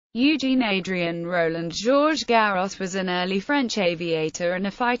Eugene Adrien Roland Georges Garros was an early French aviator and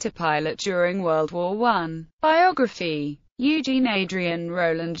a fighter pilot during World War I. Biography. Eugene Adrien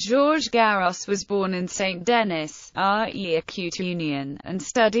Roland Georges Garros was born in Saint-Denis, Réunion, and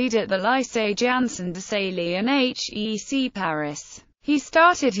studied at the Lycée Janson de Sailly and HEC Paris. He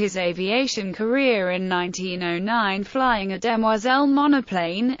started his aviation career in 1909 flying a Demoiselle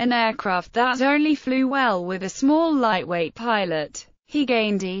monoplane, an aircraft that only flew well with a small lightweight pilot. He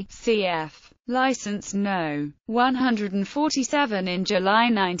gained a CF license No. 147 in July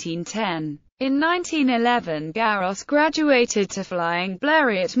 1910. In 1911, Garros graduated to flying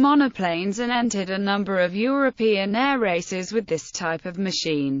Blériot monoplanes and entered a number of European air races with this type of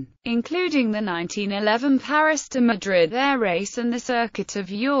machine, including the 1911 Paris to Madrid air race and the Circuit of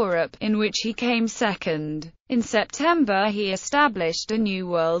Europe, in which he came second. In September he established a new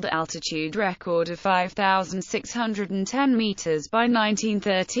world altitude record of 5,610 meters. By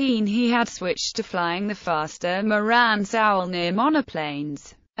 1913 he had switched to flying the faster Morane-Saulnier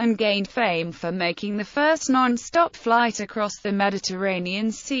monoplanes, and gained fame for making the first non-stop flight across the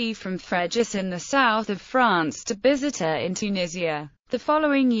Mediterranean Sea from Fréjus in the south of France to Bizerte in Tunisia. The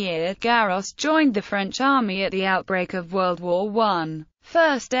following year, Garros joined the French army at the outbreak of World War I.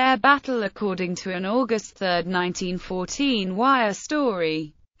 First air battle. According to an August 3, 1914 wire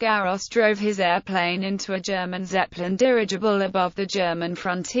story, Garros drove his airplane into a German Zeppelin dirigible above the German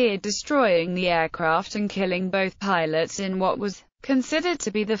frontier, destroying the aircraft and killing both pilots in what was considered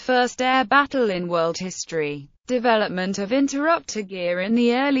to be the first air battle in world history. Development of interrupter gear. In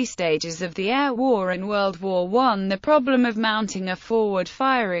the early stages of the air war in World War I, the problem of mounting a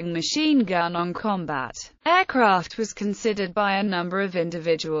forward-firing machine gun on combat aircraft was considered by a number of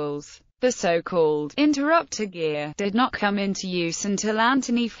individuals. The so-called interrupter gear did not come into use until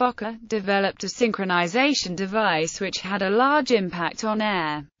Anthony Fokker developed a synchronization device which had a large impact on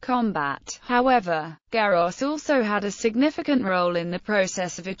air combat. However, Garros also had a significant role in the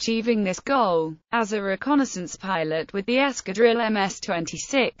process of achieving this goal. As a reconnaissance pilot with the Escadrille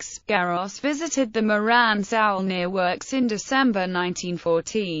MS-26, Garros visited the Morane-Saulnier works in December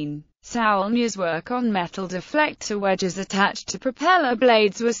 1914. Saulnier's work on metal deflector wedges attached to propeller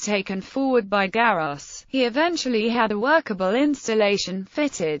blades was taken forward by Garros. He eventually had a workable installation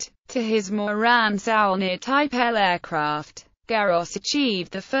fitted to his Morane-Saulnier Type L aircraft. Garros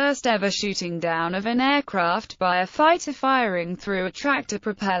achieved the first ever shooting down of an aircraft by a fighter firing through a tractor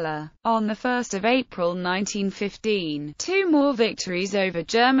propeller. On the 1st of April 1915, two more victories over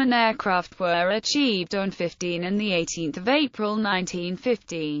German aircraft were achieved on 15 and the 18th of April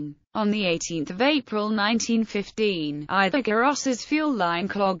 1915. On the 18th of April 1915, either Garros's fuel line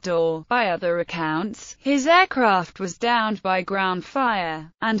clogged or, by other accounts, his aircraft was downed by ground fire,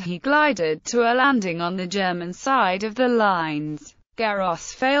 and he glided to a landing on the German side of the lines.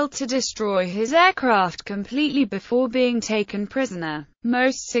 Garros failed to destroy his aircraft completely before being taken prisoner.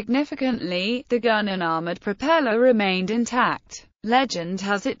 Most significantly, the gun and armored propeller remained intact. Legend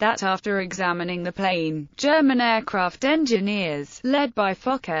has it that after examining the plane, German aircraft engineers, led by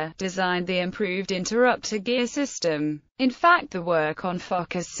Fokker, designed the improved interrupter gear system. In fact, the work on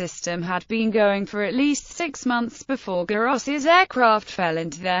Fokker's system had been going for at least 6 months before Garros's aircraft fell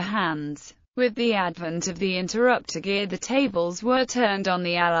into their hands. With the advent of the interrupter gear, the tables were turned on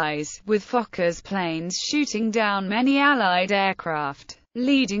the Allies, with Fokker's planes shooting down many Allied aircraft,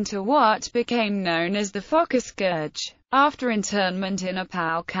 leading to what became known as the Fokker Scourge. After internment in a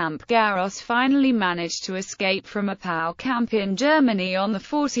POW camp, Garros finally managed to escape from a POW camp in Germany on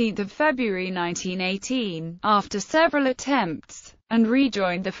 14 February 1918, after several attempts, and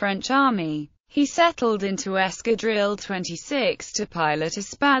rejoined the French army. He settled into Escadrille 26 to pilot a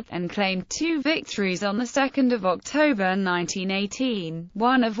SPAD, and claimed 2 victories on 2 October 1918,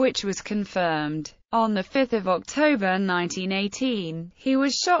 one of which was confirmed. On 5 October 1918, he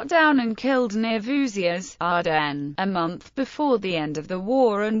was shot down and killed near Vouziers, Ardennes, a month before the end of the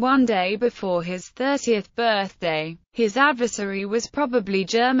war and one day before his 30th birthday. His adversary was probably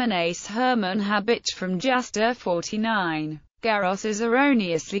German ace Hermann Habich from Juster 49. Garros is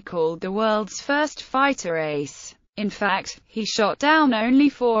erroneously called the world's first fighter ace. In fact, he shot down only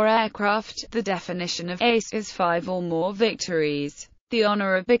 4 aircraft. The definition of ace is 5 or more victories. The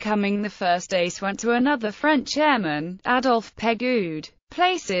honor of becoming the first ace went to another French airman, Adolphe Pégoud.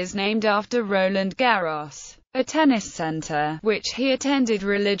 Places named after Roland Garros. A tennis center, which he attended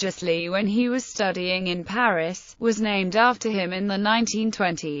religiously when he was studying in Paris, was named after him in the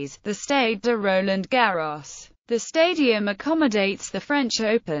 1920s, the Stade de Roland Garros. The stadium accommodates the French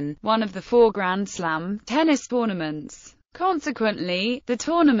Open, one of the 4 Grand Slam tennis tournaments. Consequently, the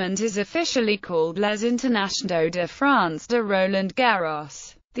tournament is officially called Les Internationaux de France de Roland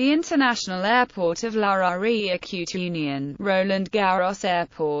Garros. The international airport of La Réunion, Roland Garros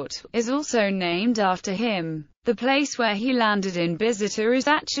Airport, is also named after him. The place where he landed in Bizerte is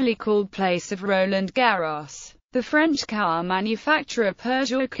actually called Place of Roland Garros. The French car manufacturer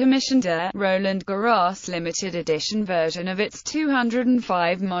Peugeot commissioned a Roland Garros limited edition version of its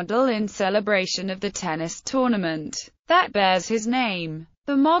 205 model in celebration of the tennis tournament that bears his name.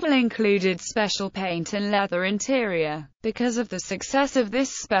 The model included special paint and leather interior. Because of the success of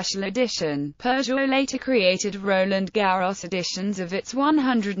this special edition, Peugeot later created Roland Garros editions of its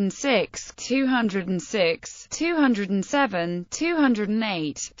 106, 206, 207,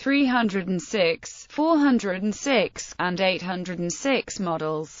 208, 306, 406, and 806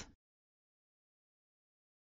 models.